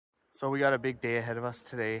So we got a big day ahead of us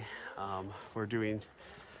today. We're doing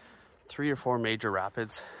 3 or 4 major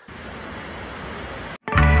rapids.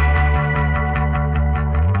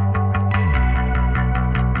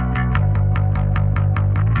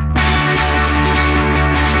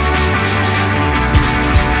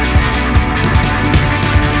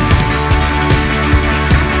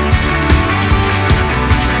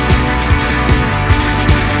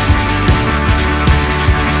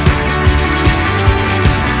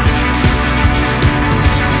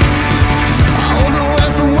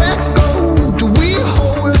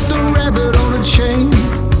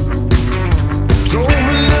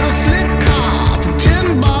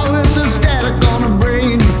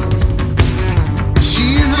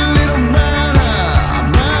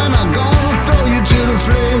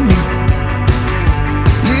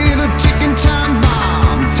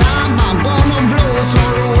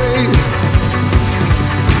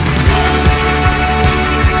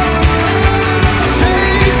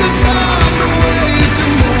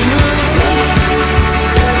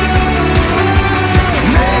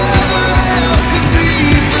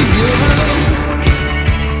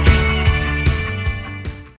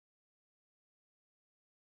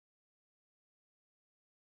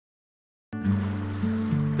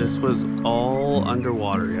 This was all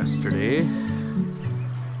underwater yesterday,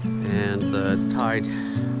 and the tide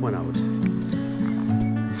went out.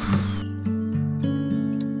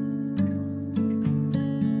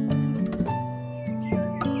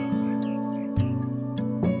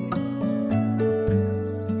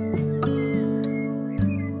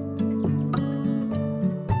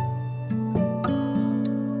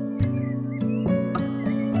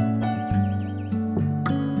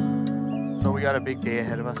 So we got a big day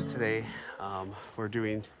ahead of us today. We're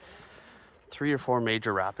doing 3 or 4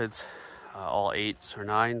 major rapids, all 8s or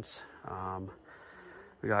 9s.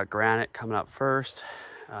 We got Granite coming up first.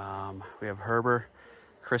 We have Hermit,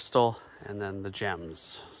 Crystal, and then the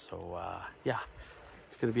Gems. So yeah,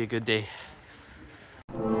 it's gonna be a good day.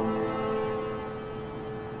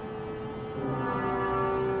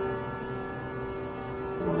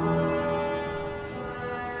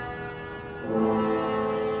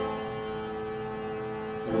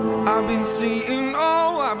 I've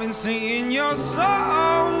been seeing your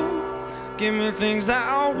soul. Give me things that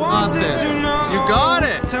I wanted to know. You got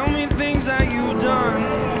it. Tell me things that you've done.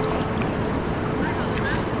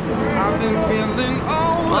 I've been feeling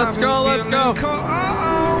old. Let's go, let's go. Cold.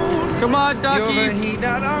 Come on, duckies. You're the heat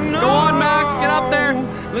that I know. Go on, Max, get up there.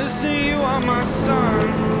 Listen, you are my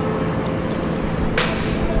sun.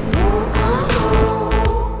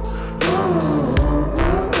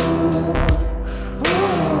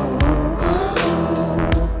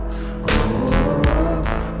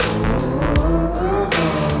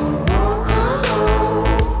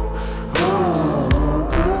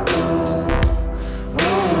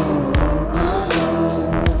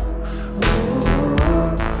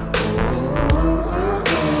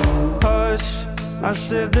 I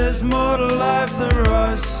said there's more to life than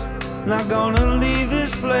rush. Not gonna leave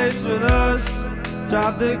this place with us.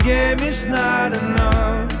 Drop the game, it's not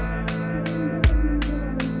enough.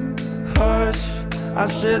 Hush, I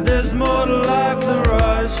said there's more to life than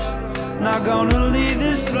rush. Not gonna leave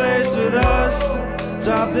this place with us.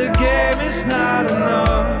 Drop the game, it's not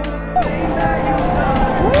enough.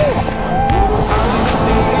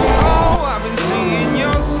 I've been seeing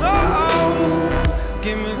your soul.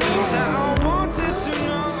 Give me things that I wanted to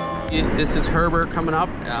know. This is Hermit coming up.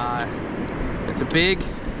 It's a big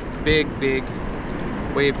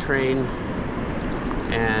wave train,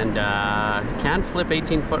 and can flip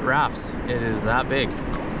 18-foot rafts. It is that big.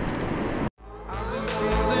 I've been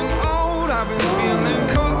feeling old, I've been feeling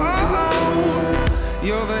cold.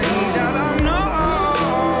 You're the heat that I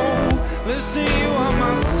know. Listen, you are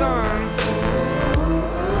my sun.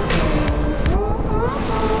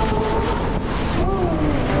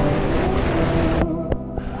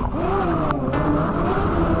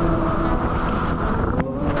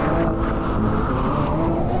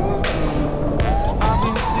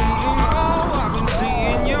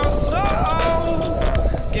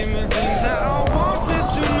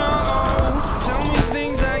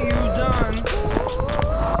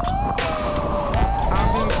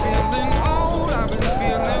 I've been feeling old, I've been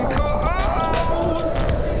feeling cold.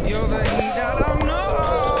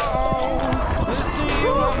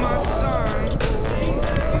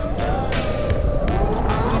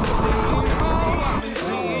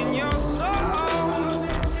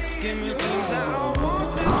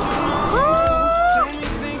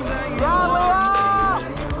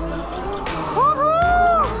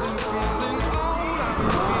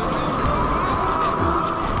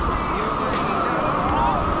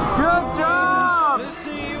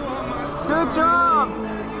 Good job!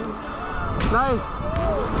 Nice!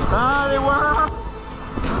 Ah, they were!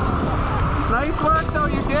 Nice work though,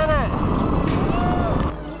 you did it!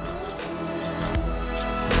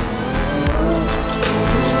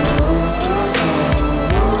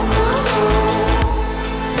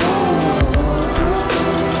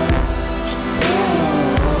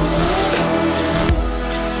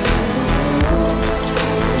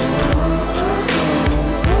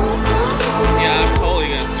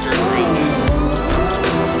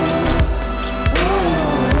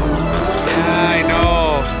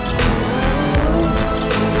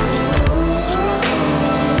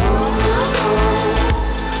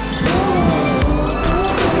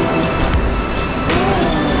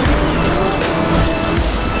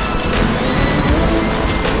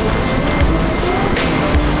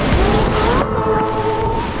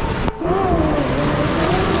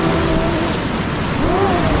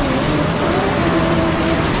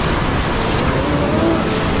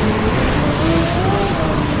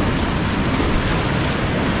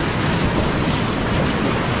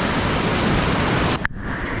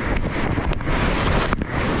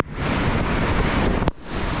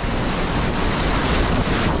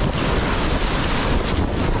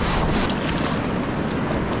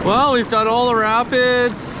 Well, we've done all the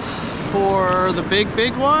rapids for the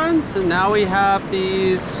big ones, and now we have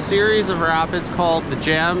these series of rapids called the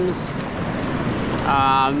Gems.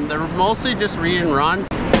 They're mostly just read and run.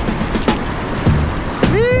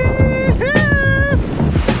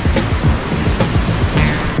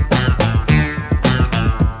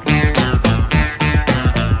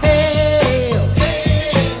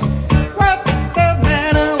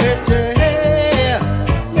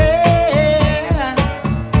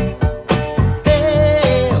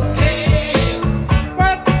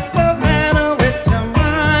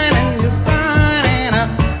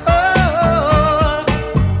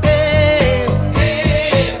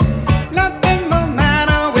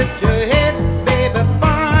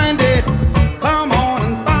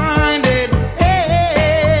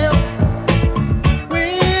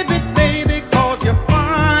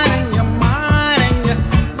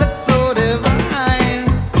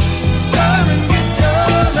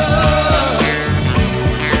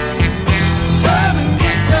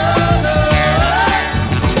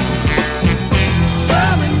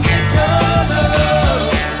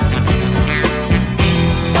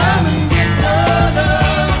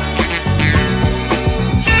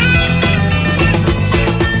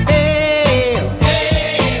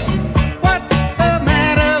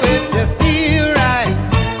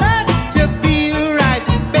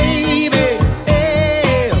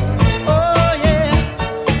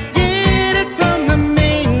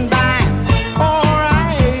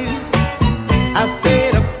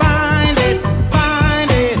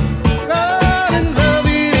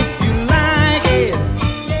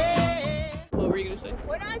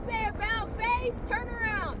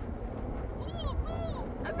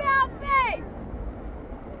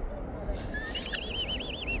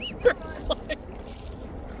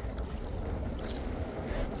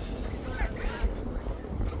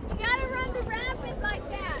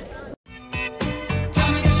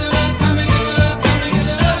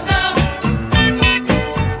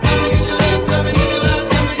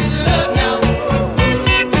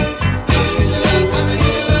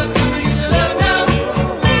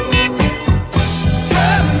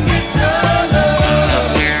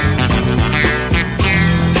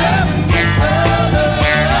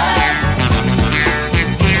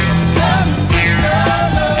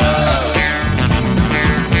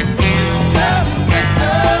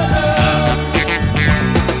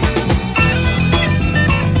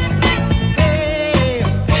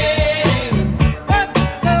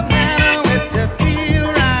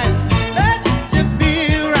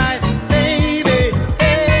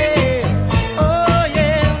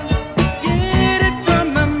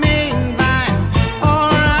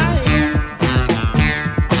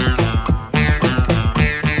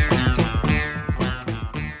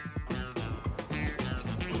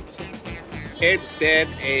 It's been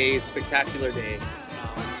a spectacular day.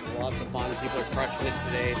 Lots of fun. People are crushing it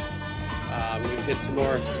today. We've hit some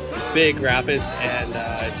more big rapids, and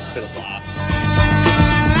it's just been a blast.